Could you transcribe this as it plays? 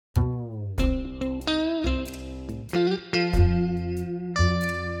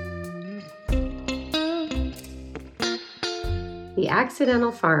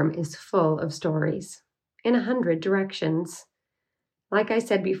Accidental Farm is full of stories in 100 directions. Like I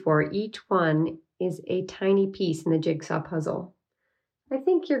said before, each one is a tiny piece in the jigsaw puzzle. I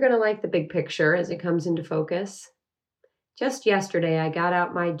think you're going to like the big picture as it comes into focus. Just yesterday, I got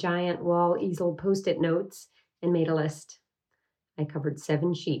out my giant wall easel Post-it notes and made a list. I covered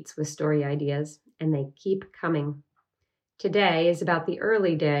 7 sheets with story ideas, and they keep coming. Today is about the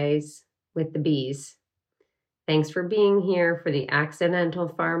early days with the bees. Thanks for being here for the Accidental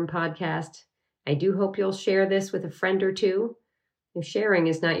Farm podcast. I do hope you'll share this with a friend or two. If sharing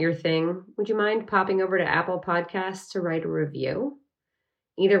is not your thing, would you mind popping over to Apple Podcasts to write a review?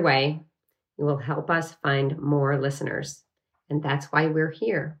 Either way, it will help us find more listeners. And that's why we're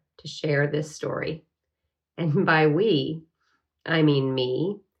here, to share this story. And by we, I mean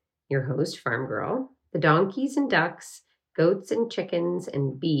me, your host, Farm Girl, the donkeys and ducks, goats and chickens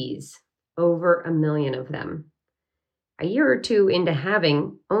and bees, over 1 million of them. A year or two into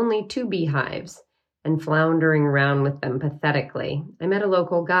having only 2 beehives and floundering around with them pathetically, I met a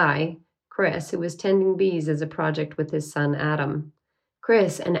local guy, Chris, who was tending bees as a project with his son, Adam.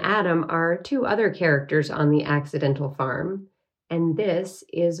 Chris and Adam are 2 other characters on the Accidental Farm, and this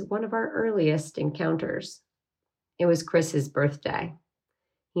is one of our earliest encounters. It was Chris's birthday.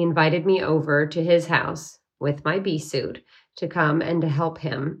 He invited me over to his house with my bee suit to come and to help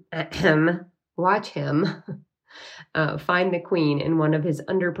him, watch him, find the queen in one of his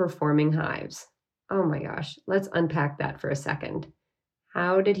underperforming hives. Oh my gosh, let's unpack that for a second.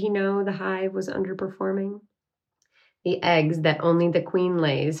 How did he know the hive was underperforming? The eggs that only the queen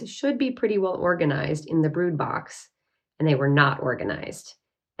lays should be pretty well organized in the brood box, and they were not organized,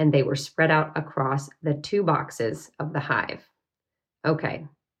 and they were spread out across the 2 boxes of the hive. Okay,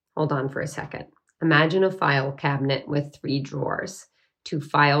 hold on for a second. Imagine a file cabinet with 3 drawers. 2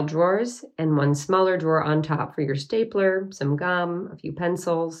 file drawers, and 1 smaller drawer on top for your stapler, some gum, a few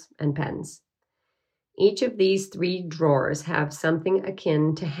pencils, and pens. Each of these 3 drawers have something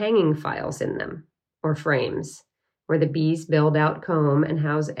akin to hanging files in them, or frames, where the bees build out comb and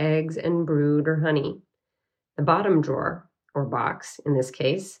house eggs and brood or honey. The bottom drawer, or box in this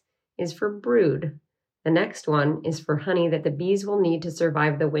case, is for brood. The next one is for honey that the bees will need to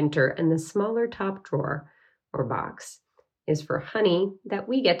survive the winter, and the smaller top drawer, or box, is for honey that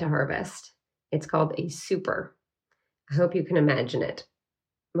we get to harvest. It's called a super. I hope you can imagine it.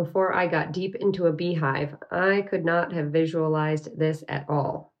 Before I got deep into a beehive, I could not have visualized this at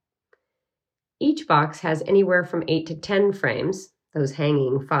all. Each box has anywhere from 8 to 10 frames, those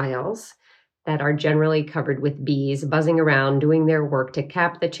hanging files, that are generally covered with bees buzzing around doing their work to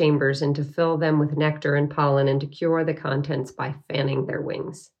cap the chambers and to fill them with nectar and pollen and to cure the contents by fanning their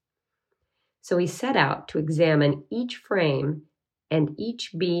wings. So we set out to examine each frame and each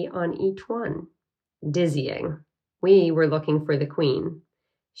bee on each one. Dizzying. We were looking for the queen.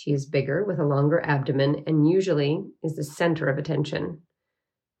 She is bigger with a longer abdomen and usually is the center of attention.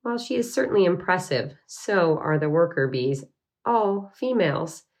 While she is certainly impressive, so are the worker bees, all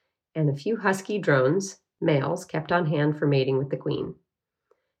females, and a few husky drones, males, kept on hand for mating with the queen.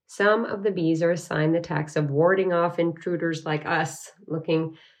 Some of the bees are assigned the task of warding off intruders like us,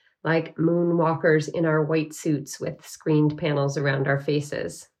 looking like moonwalkers in our white suits with screened panels around our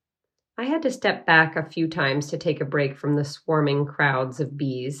faces. I had to step back a few times to take a break from the swarming crowds of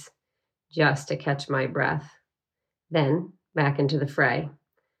bees, just to catch my breath. Then, back into the fray.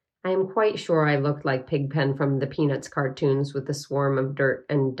 I am quite sure I looked like Pigpen from the Peanuts cartoons with the swarm of dirt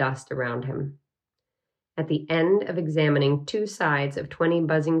and dust around him. At the end of examining 2 sides of 20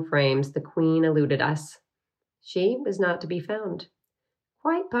 buzzing frames, the queen eluded us. She was not to be found.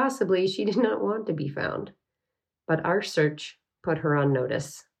 Quite possibly she did not want to be found, but our search put her on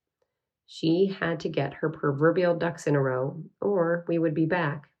notice. She had to get her proverbial ducks in a row, or we would be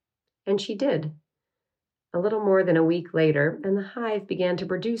back. And she did. A little more than a week later, and the hive began to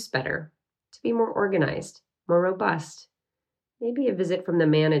produce better, to be more organized, more robust. Maybe a visit from the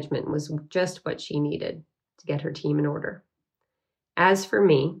management was just what she needed to get her team in order. As for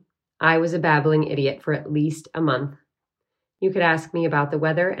me, I was a babbling idiot for at least a month. You could ask me about the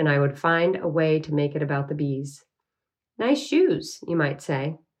weather, and I would find a way to make it about the bees. Nice shoes, you might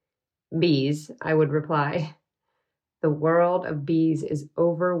say. Bees, I would reply. The world of bees is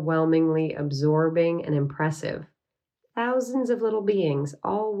overwhelmingly absorbing and impressive. Thousands of little beings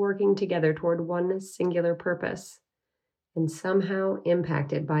all working together toward one singular purpose, and somehow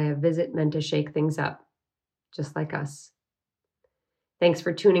impacted by a visit meant to shake things up, just like us. Thanks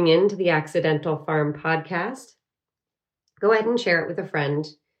for tuning in to the Accidental Farm podcast. Go ahead and share it with a friend.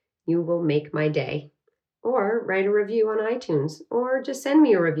 You will make my day. Or write a review on iTunes, or just send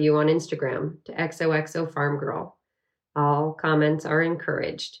me a review on Instagram to XOXO Farm Girl. All comments are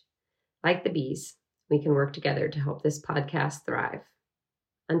encouraged. Like the bees, we can work together to help this podcast thrive.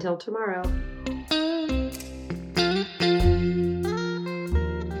 Until tomorrow.